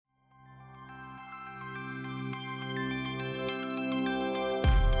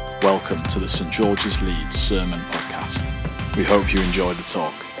Welcome to the St George's Leeds Sermon Podcast. We hope you enjoy the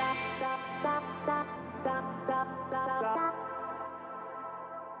talk.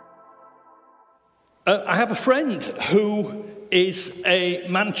 I have a friend who is a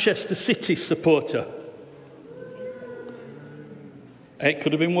Manchester City supporter. It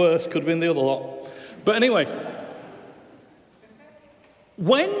could have been worse, could have been the other lot. But anyway,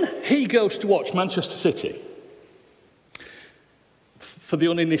 when he goes to watch Manchester City, for the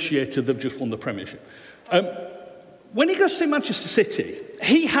uninitiated, they've just won the Premiership. When he goes to see Manchester City,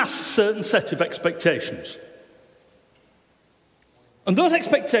 he has a certain set of expectations. And those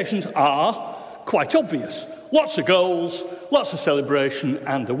expectations are quite obvious. Lots of goals, lots of celebration,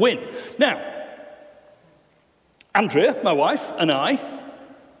 and a win. Now, Andrea, my wife, and I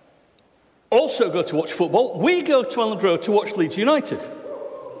also go to watch football. We go to Elland Road to watch Leeds United.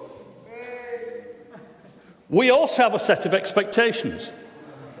 We also have a set of expectations.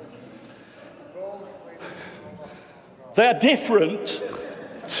 They are different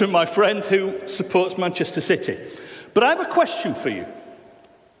to my friend who supports Manchester City. But I have a question for you.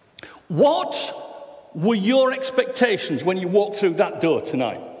 What were your expectations when you walked through that door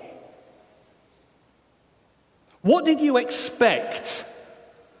tonight? What did you expect?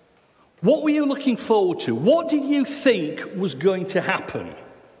 What were you looking forward to? What did you think was going to happen?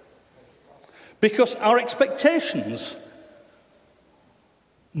 Because our expectations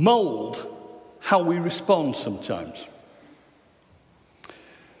mould how we respond sometimes.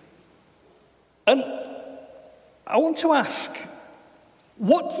 And I want to ask,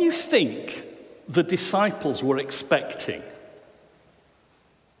 what do you think the disciples were expecting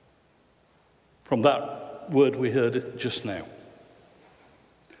from that word we heard just now?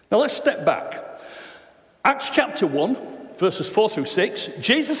 Now let's step back. Acts chapter 1, verses 4 through 6,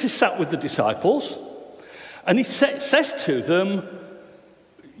 Jesus is sat with the disciples and he says to them,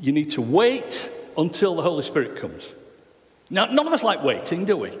 you need to wait until the Holy Spirit comes. Now, none of us like waiting,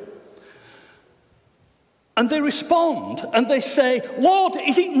 do we? And they respond and they say, Lord,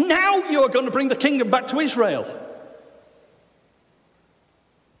 is it now you are going to bring the kingdom back to Israel?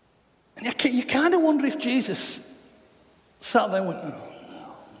 And you kind of wonder if Jesus sat there and went, oh,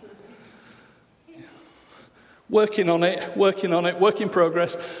 no. Working on it, work in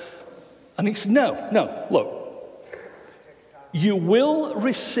progress. And he said, no, look, you will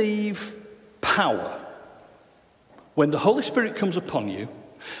receive power when the Holy Spirit comes upon you,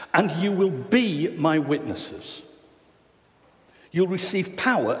 and you will be my witnesses. You'll receive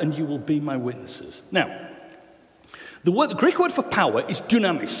power and you will be my witnesses. Now, the Greek word for power is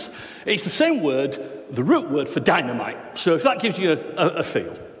dunamis. It's the same word, the root word for dynamite. So if that gives you a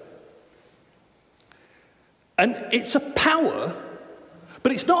feel. And it's a power,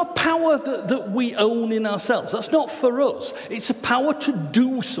 but it's not a power that we own in ourselves. That's not for us. It's a power to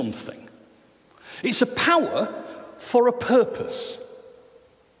do something. It's a power for a purpose.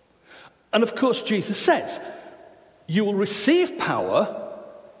 And of course, Jesus says, you will receive power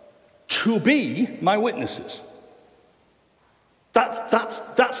to be my witnesses.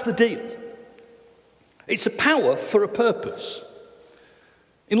 That's the deal. It's a power for a purpose.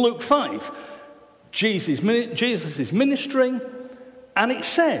 In Luke 5, Jesus is ministering, and it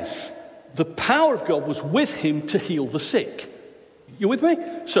says, the power of God was with him to heal the sick. You with me?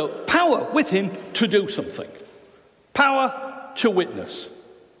 So, power with him to do something. Power to witness.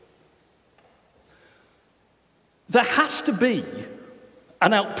 There has to be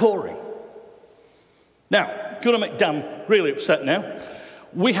an outpouring. Now, it's going to make Dan really upset now.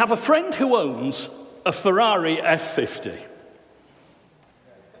 We have a friend who owns a Ferrari F50.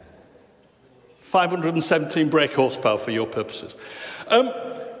 517 brake horsepower for your purposes.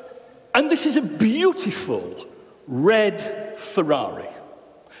 And this is a beautiful red Ferrari.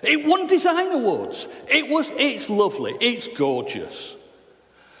 It won design awards. It's lovely. It's gorgeous.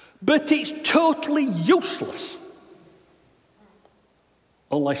 But it's totally useless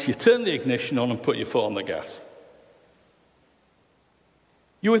unless you turn the ignition on and put your foot on the gas.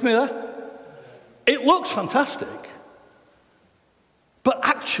 You with me there? It looks fantastic, but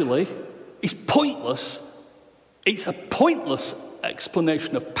actually it's pointless. It's a pointless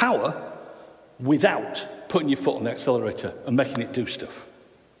explanation of power without putting your foot on the accelerator and making it do stuff.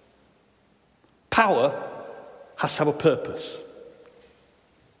 Power has to have a purpose.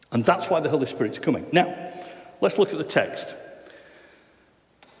 And that's why the Holy Spirit's coming. Now, let's look at the text.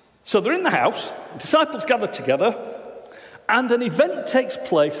 So they're in the house, the disciples gather together, and an event takes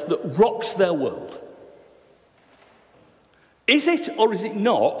place that rocks their world. Is it or is it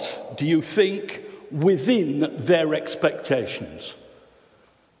not, do you think, within their expectations?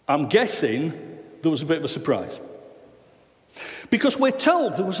 I'm guessing there was a bit of a surprise. Because we're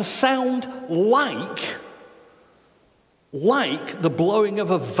told there was a sound like the blowing of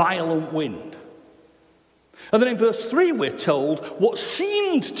a violent wind. And then in verse 3 we're told what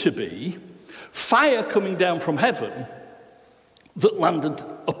seemed to be fire coming down from heaven that landed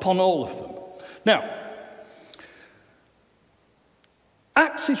upon all of them. Now,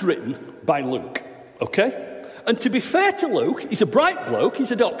 Acts is written by Luke, okay? And to be fair to Luke, he's a bright bloke,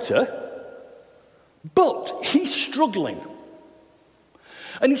 he's a doctor, but he's struggling.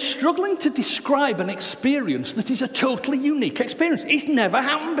 And he's struggling to describe an experience that is a totally unique experience. It's never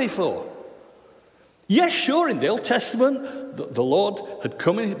happened before. Yes, sure, in the Old Testament, the Lord had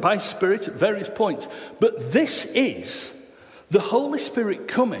come in by His Spirit at various points. But this is the Holy Spirit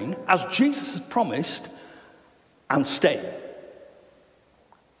coming, as Jesus had promised, and staying.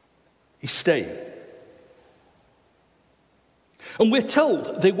 He's staying. And we're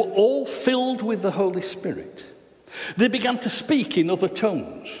told they were all filled with the Holy Spirit. They began to speak in other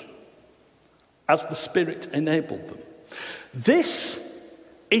tongues as the Spirit enabled them. This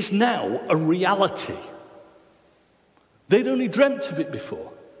is now a reality. They'd only dreamt of it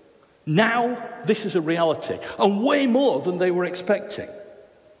before. Now this is a reality, and way more than they were expecting.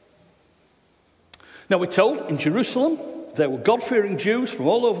 Now we're told in Jerusalem there were God-fearing Jews from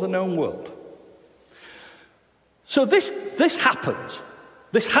all over the known world. So this happens.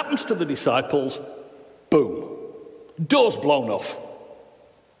 This happens to the disciples. Boom. Doors blown off.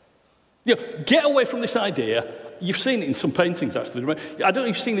 You know, get away from this idea. You've seen it in some paintings, actually. I don't know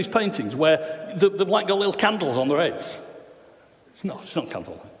if you've seen these paintings where they've like got little candles on their heads. It's not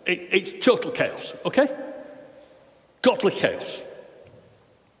candles. It's total chaos, okay? Godly chaos.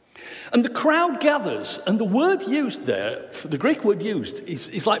 And the crowd gathers, and the word used there, the Greek word used,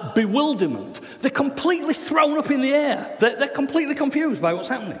 is like bewilderment. They're completely thrown up in the air. They're completely confused by what's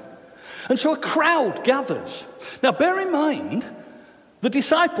happening. And so a crowd gathers. Now, bear in mind, the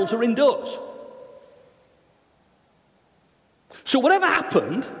disciples are indoors. So whatever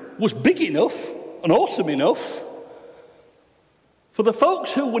happened was big enough and awesome enough for the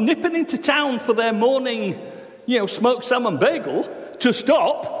folks who were nipping into town for their morning, smoked salmon bagel to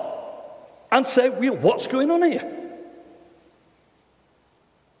stop and say, well, what's going on here?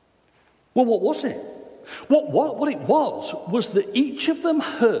 Well, what was it? What it was that each of them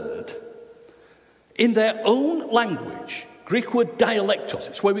heard in their own language, Greek word dialectos,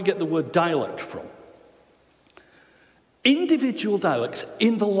 it's where we get the word dialect from, individual dialects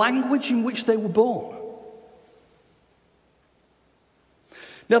in the language in which they were born.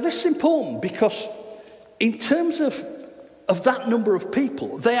 Now, this is important because in terms of that number of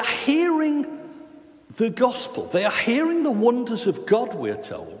people, they are hearing the gospel. They are hearing the wonders of God, we're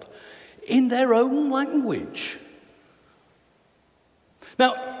told, in their own language.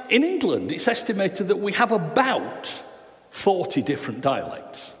 Now, in England, it's estimated that we have about 40 different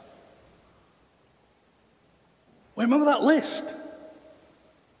dialects. Well, remember that list?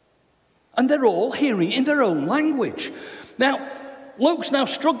 And they're all hearing in their own language. Now, Luke's now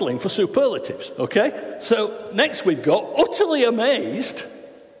struggling for superlatives, okay? So next we've got utterly amazed.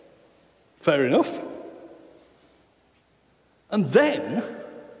 Fair enough. And then,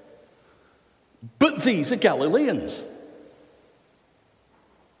 but these are Galileans.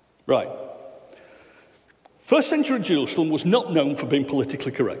 Right. First century Jerusalem was not known for being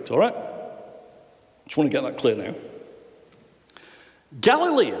politically correct, all right? Just want to get that clear now.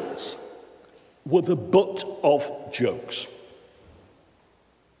 Galileans were the butt of jokes.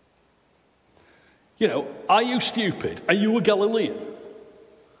 Are you stupid? Are you a Galilean?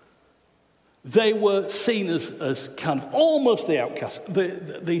 They were seen as kind of almost the outcast,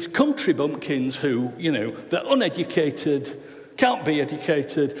 these country bumpkins who, they're uneducated, can't be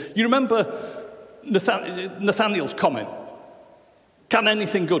educated. You remember Nathaniel's comment, can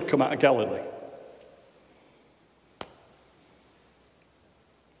anything good come out of Galilee?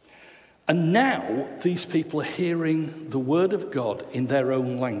 And now these people are hearing the word of God in their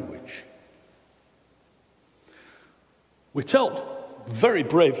own language. We're told, very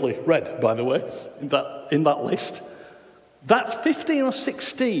bravely read, by the way, in that list, that's 15 or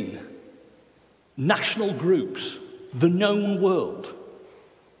 16 national groups, the known world.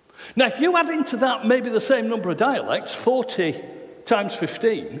 Now, if you add into that maybe the same number of dialects, 40 times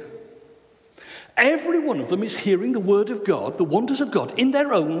 15, every one of them is hearing the word of God, the wonders of God, in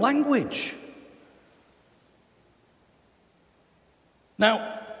their own language.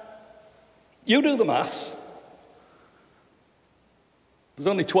 Now, you do the maths. There's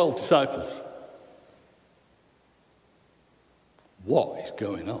only 12 disciples. What is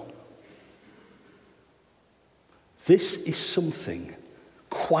going on? This is something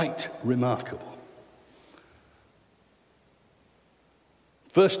quite remarkable.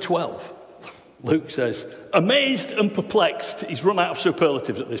 Verse 12, Luke says, amazed and perplexed. He's run out of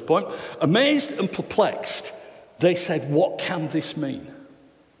superlatives at this point. Amazed and perplexed, they said, what can this mean?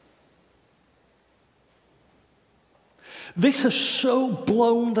 This has so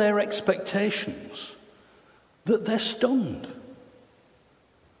blown their expectations that they're stunned.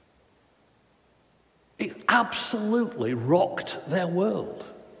 It absolutely rocked their world.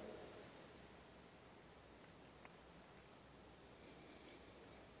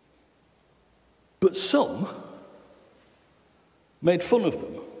 But some made fun of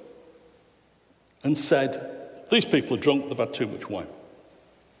them and said, these people are drunk, they've had too much wine.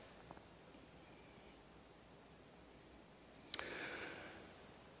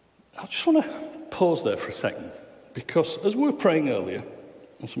 I just want to pause there for a second, because as we were praying earlier,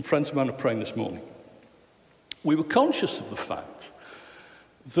 and some friends of mine are praying this morning, we were conscious of the fact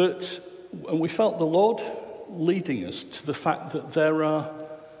that, and we felt the Lord leading us to the fact that there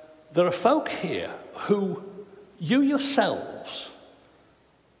are folk here who you yourselves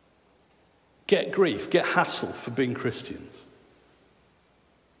get grief, get hassle for being Christians.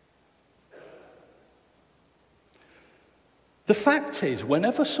 The fact is,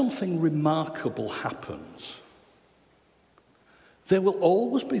 whenever something remarkable happens, there will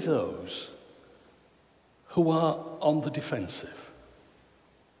always be those who are on the defensive.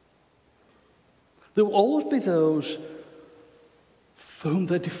 There will always be those for whom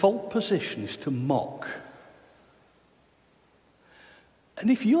their default position is to mock. And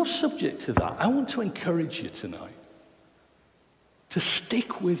if you're subject to that, I want to encourage you tonight to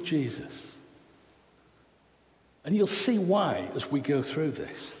stick with Jesus. And you'll see why as we go through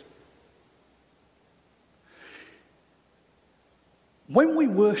this. When we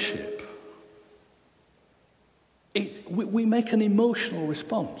worship, we make an emotional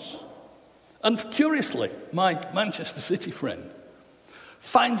response. And curiously, my Manchester City friend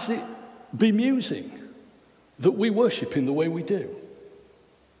finds it bemusing that we worship in the way we do.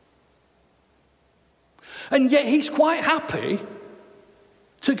 And yet he's quite happy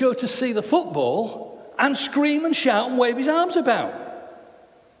to go to see the football and scream and shout and wave his arms about.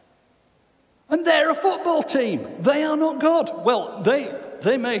 And they're a football team. They are not God. Well,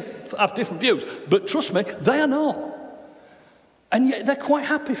 they may have different views, but trust me, they are not. And yet they're quite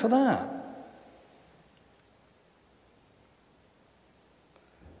happy for that.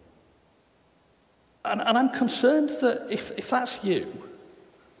 And I'm concerned that if that's you,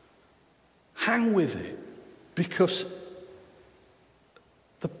 hang with it, because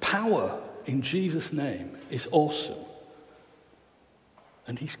the power in Jesus' name is awesome.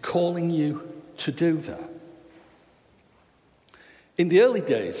 And he's calling you to do that. In the early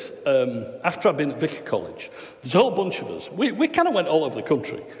days, after I'd been at Vicar College, there's a whole bunch of us. We kind of went all over the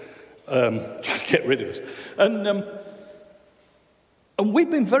country, trying to get rid of us. And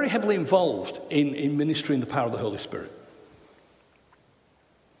we've been very heavily involved in ministry in the power of the Holy Spirit.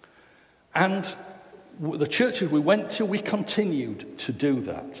 And the churches we went to, we continued to do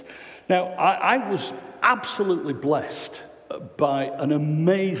that. Now, I was absolutely blessed by an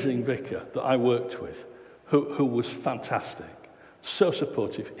amazing vicar that I worked with, who was fantastic, so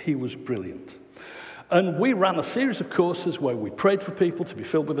supportive. He was brilliant. And we ran a series of courses where we prayed for people to be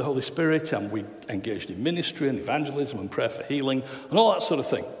filled with the Holy Spirit, and we engaged in ministry and evangelism and prayer for healing and all that sort of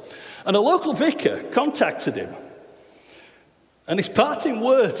thing. And a local vicar contacted him, and his parting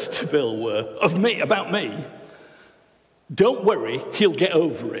words to Bill were, about me, don't worry, he'll get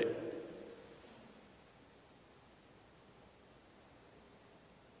over it.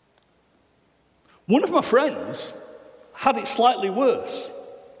 One of my friends had it slightly worse.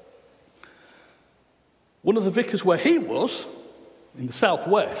 One of the vicars where he was, in the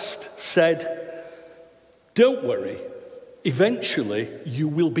southwest, said, don't worry, eventually you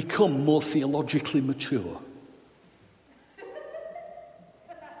will become more theologically mature.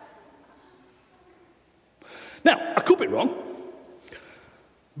 Now, I could be wrong,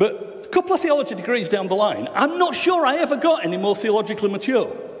 but a couple of theology degrees down the line, I'm not sure I ever got any more theologically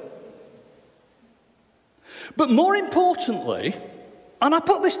mature. But more importantly, and I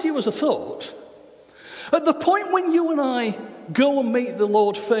put this to you as a thought, at the point when you and I go and meet the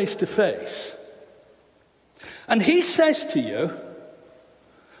Lord face to face, and he says to you,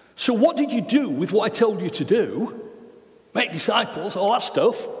 so what did you do with what I told you to do? Make disciples, all that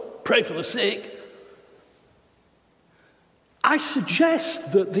stuff, pray for the sick. I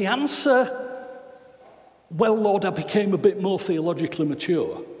suggest that the answer, well, Lord, I became a bit more theologically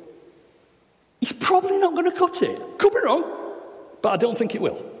mature, he's probably not going to cut it. Could be wrong, but I don't think it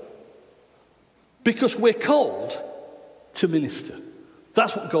will. Because we're called to minister.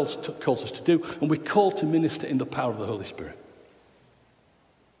 That's what God calls us to do, and we're called to minister in the power of the Holy Spirit.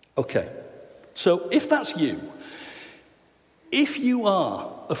 Okay, so if that's you, if you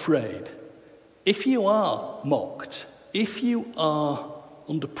are afraid, if you are mocked, if you are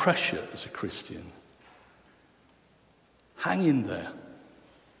under pressure as a Christian, hang in there.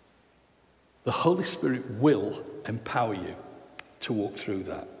 The Holy Spirit will empower you to walk through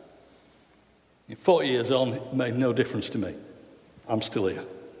that. 40 years on, it made no difference to me. I'm still here.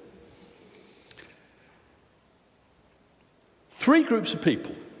 Three groups of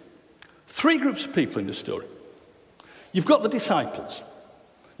people in this story. You've got the disciples.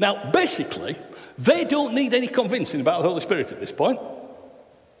 Now, basically, they don't need any convincing about the Holy Spirit at this point.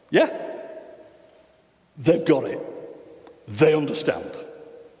 Yeah? They've got it. They understand.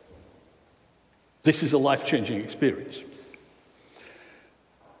 This is a life-changing experience.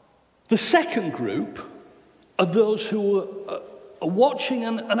 The second group are those who are watching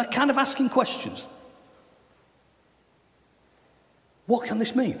and are kind of asking questions. What can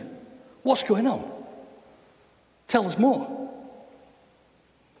this mean? What's going on? Tell us more.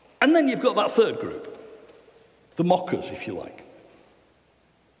 And then you've got that third group, the mockers, if you like.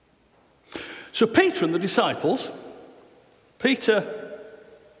 So Peter and the disciples, Peter,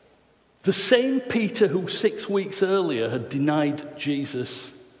 the same Peter who 6 weeks earlier had denied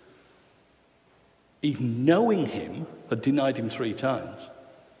Jesus, even knowing him, had denied him 3 times,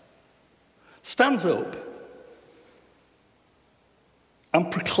 stands up and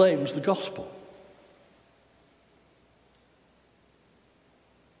proclaims the gospel.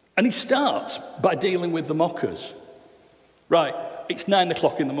 And he starts by dealing with the mockers. Right, it's 9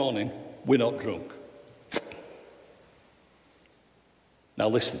 o'clock in the morning, we're not drunk. Now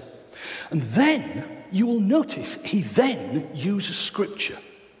listen. And then you will notice he then uses scripture.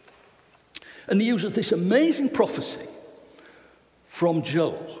 And he uses this amazing prophecy from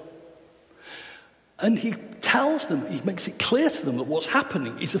Joel. And he tells them, he makes it clear to them that what's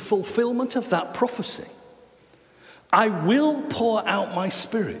happening is a fulfillment of that prophecy. I will pour out my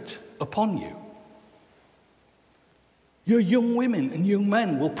spirit upon you. Your young women and young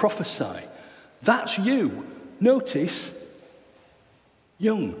men will prophesy. That's you. Notice,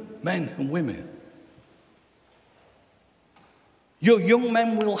 young men and women. Your young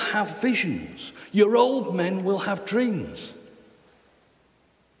men will have visions. Your old men will have dreams.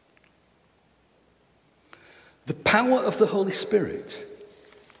 The power of the Holy Spirit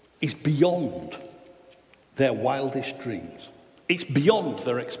is beyond their wildest dreams. It's beyond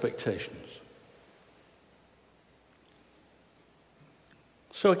their expectations.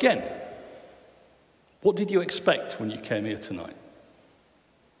 So again, what did you expect when you came here tonight?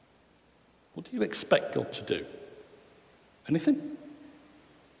 What do you expect God to do? Anything?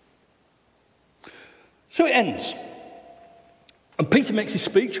 So it ends. And Peter makes his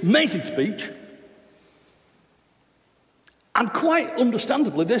speech, amazing speech. And quite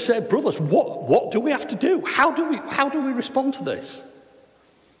understandably, they say, brothers, what do we have to do? How do we respond to this?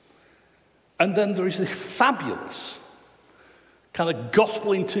 And then there is this fabulous kind of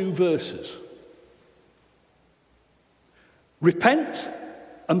gospel in 2 verses. Repent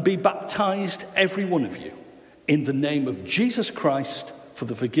and be baptized, every one of you, in the name of Jesus Christ for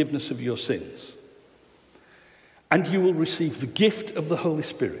the forgiveness of your sins. And you will receive the gift of the Holy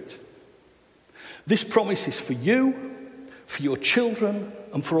Spirit. This promise is for you, for your children,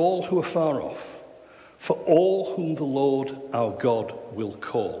 and for all who are far off, for all whom the Lord our God will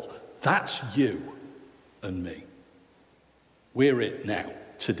call. That's you and me. We're it now,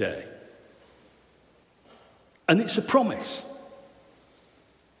 today. And it's a promise.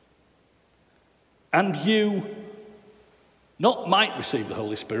 And you not might receive the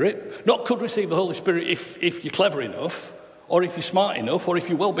Holy Spirit, not could receive the Holy Spirit if you're clever enough, or if you're smart enough, or if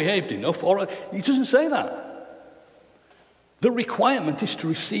you're well-behaved enough, or he doesn't say that. The requirement is to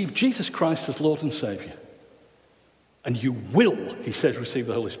receive Jesus Christ as Lord and Savior. And you will, he says, receive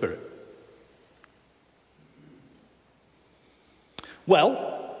the Holy Spirit.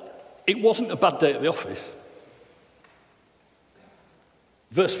 Well, it wasn't a bad day at the office.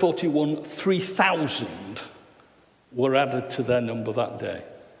 Verse 41, 3,000 were added to their number that day.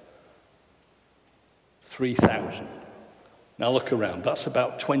 3,000. Now look around. That's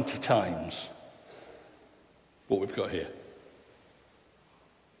about 20 times what we've got here.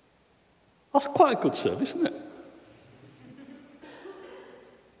 That's quite a good service, isn't it?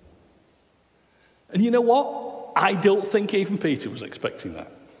 And you know what? I don't think even Peter was expecting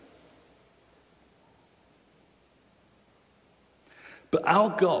that. But our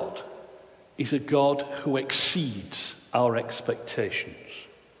God is a God who exceeds our expectations.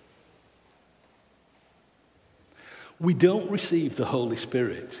 We don't receive the Holy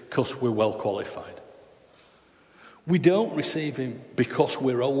Spirit because we're well qualified. We don't receive him because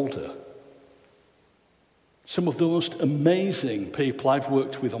we're older. Some of the most amazing people I've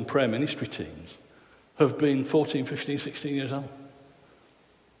worked with on prayer ministry teams have been 14, 15, 16 years old.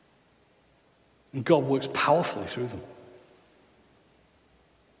 And God works powerfully through them.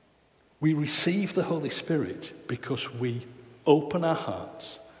 We receive the Holy Spirit because we open our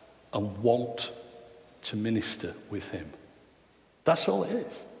hearts and want to minister with him. That's all it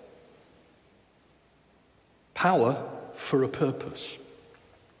is. Power for a purpose.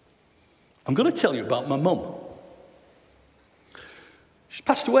 I'm going to tell you about my mum. She's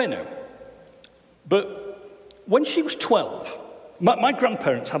passed away now. But when she was 12, my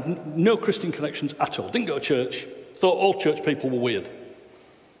grandparents had no Christian connections at all. Didn't go to church. Thought all church people were weird.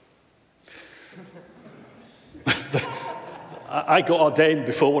 I got ordained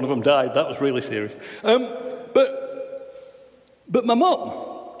before one of them died. That was really serious. But my mum,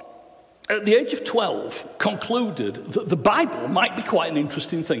 at the age of 12, concluded that the Bible might be quite an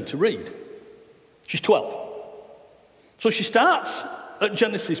interesting thing to read. She's 12. So she starts at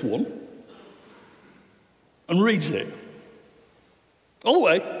Genesis 1 and reads it. All the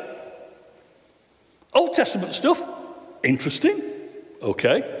way. Old Testament stuff, interesting.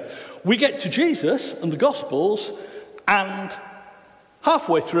 Okay. We get to Jesus and the Gospels, and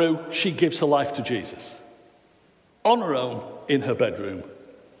halfway through, she gives her life to Jesus. On her own, in her bedroom,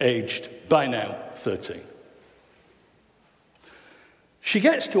 aged, by now, 13. She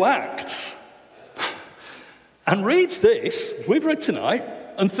gets to Acts and reads this, we've read tonight,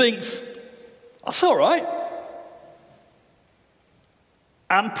 and thinks, that's all right.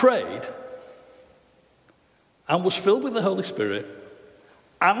 And prayed, and was filled with the Holy Spirit,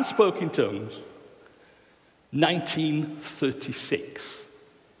 and spoke in tongues, 1936.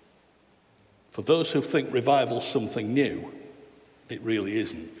 For those who think revival's something new, it really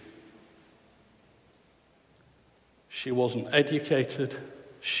isn't. She wasn't educated,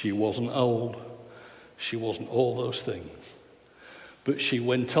 she wasn't old, she wasn't all those things. But she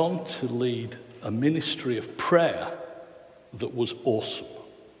went on to lead a ministry of prayer that was awesome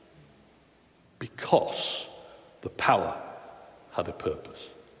because the power had a purpose.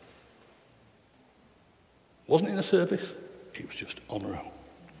 Wasn't in a service, it was just on her own.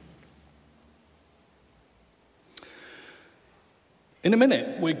 In a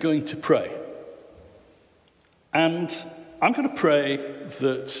minute, we're going to pray. And I'm going to pray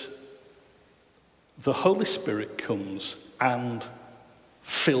that the Holy Spirit comes and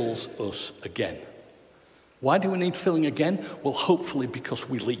fills us again. Why do we need filling again? Well, hopefully because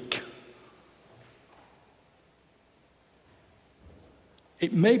we leak.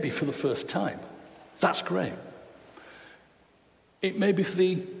 It may be for the first time. That's great. It may be for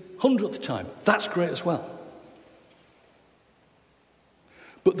the 100th time. That's great as well.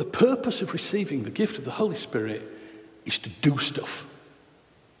 But the purpose of receiving the gift of the Holy Spirit is to do stuff.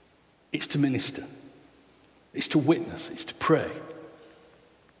 It's to minister. It's to witness. It's to pray.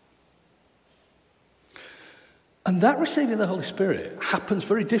 And that receiving the Holy Spirit happens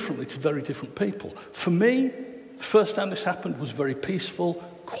very differently to very different people. For me, the first time this happened was very peaceful,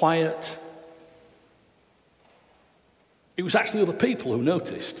 quiet. It was actually other people who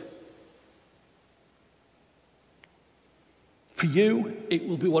noticed. For you, it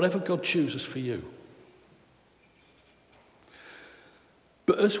will be whatever God chooses for you.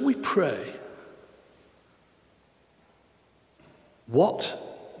 But as we pray,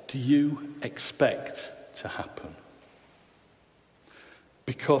 what do you expect to happen?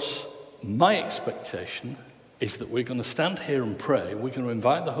 Because my expectation is that we're going to stand here and pray, we're going to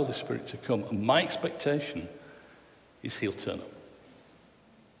invite the Holy Spirit to come, and my expectation is he'll turn up.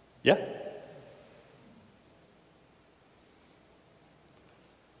 Yeah?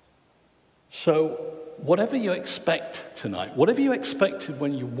 So, whatever you expect tonight, whatever you expected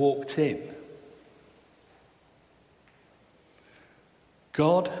when you walked in,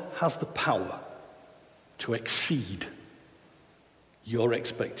 God has the power to exceed your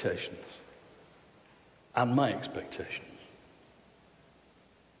expectations and my expectations.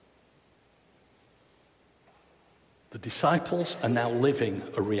 The disciples are now living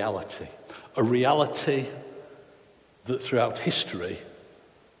a reality that throughout history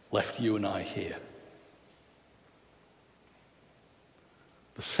left you and I here.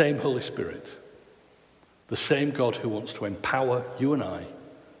 The same Holy Spirit, the same God who wants to empower you and I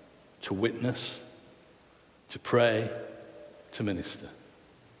to witness, to pray, to minister.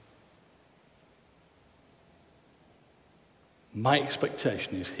 My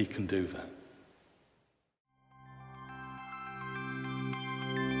expectation is he can do that.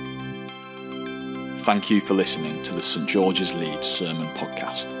 Thank you for listening to the St. George's Leeds Sermon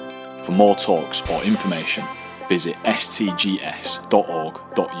Podcast. For more talks or information, visit stgs.org.uk.